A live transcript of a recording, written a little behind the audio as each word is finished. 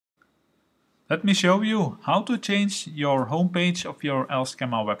Let me show you how to change your homepage of your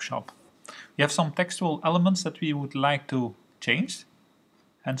Schema webshop. We have some textual elements that we would like to change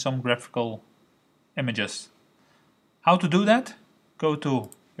and some graphical images. How to do that? Go to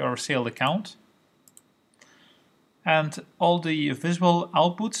your Sayl account and all the visual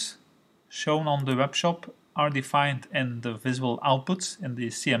outputs shown on the webshop are defined in the visual outputs in the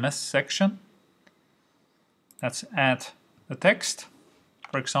CMS section. Let's add a text.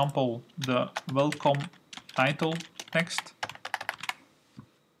 For example, the welcome title text.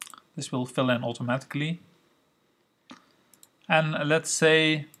 This will fill in automatically. And let's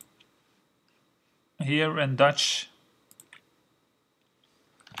say here in Dutch,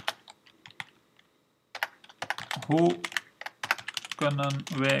 hoe kunnen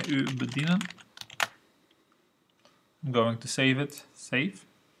wij u bedienen? I'm going to save it. Save.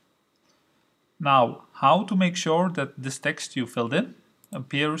 Now, how to make sure that this text you filled in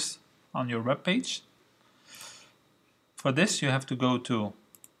appears on your web page? For this, you have to go to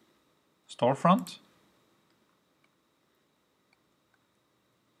storefront.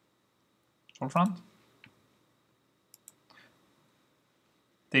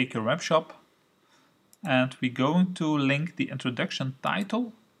 Take your web shop and we're going to link the introduction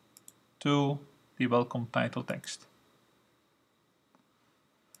title to the welcome title text.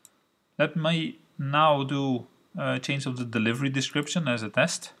 Let me now do a change of the delivery description as a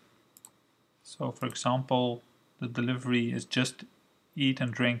test. So for example, the delivery is just eat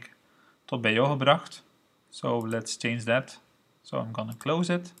and drink tot bij jou gebracht. So let's change that. So I'm gonna close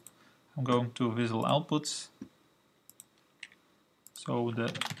it. I'm going to visual outputs. So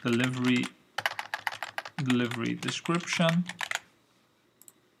the delivery description.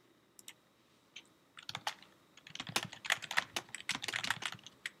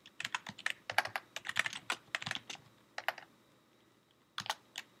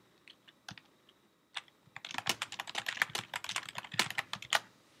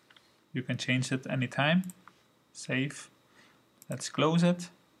 You can change it anytime. Save. Let's close it.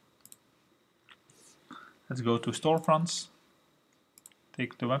 Let's go to storefronts.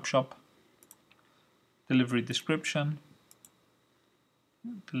 Take the web shop. Delivery description.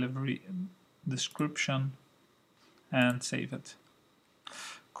 And save it.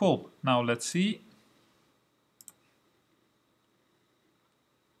 Cool. Now let's see.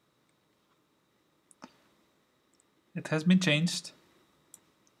 It has been changed.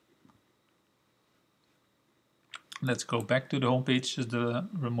 Let's go back to the home page, just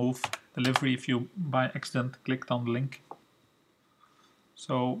remove delivery if you by accident clicked on the link.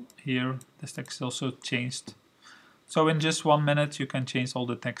 So here this text is also changed. So in just 1 minute you can change all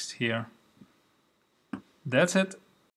the text here. That's it.